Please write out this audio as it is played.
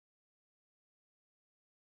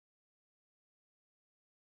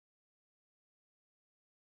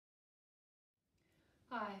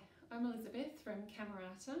Hi, I'm Elizabeth from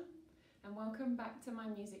Camerata and welcome back to my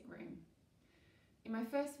music room. In my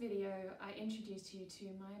first video I introduced you to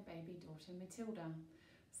my baby daughter Matilda,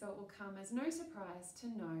 so it will come as no surprise to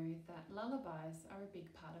know that lullabies are a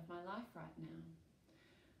big part of my life right now.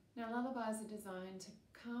 Now lullabies are designed to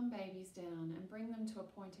calm babies down and bring them to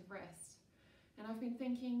a point of rest, and I've been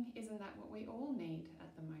thinking, isn't that what we all need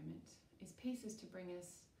at the moment, is pieces to bring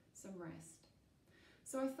us some rest.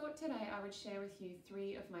 So I thought today I would share with you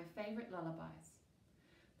 3 of my favourite lullabies.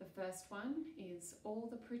 The first one is All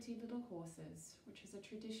the Pretty Little Horses, which is a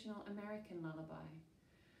traditional American lullaby.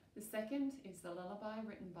 The second is the lullaby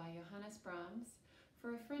written by Johannes Brahms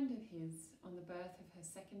for a friend of his on the birth of her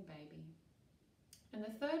second baby. And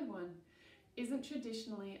the third one isn't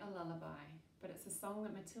traditionally a lullaby, but it's a song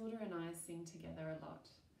that Matilda and I sing together a lot,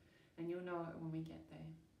 and you'll know it when we get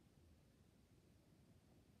there.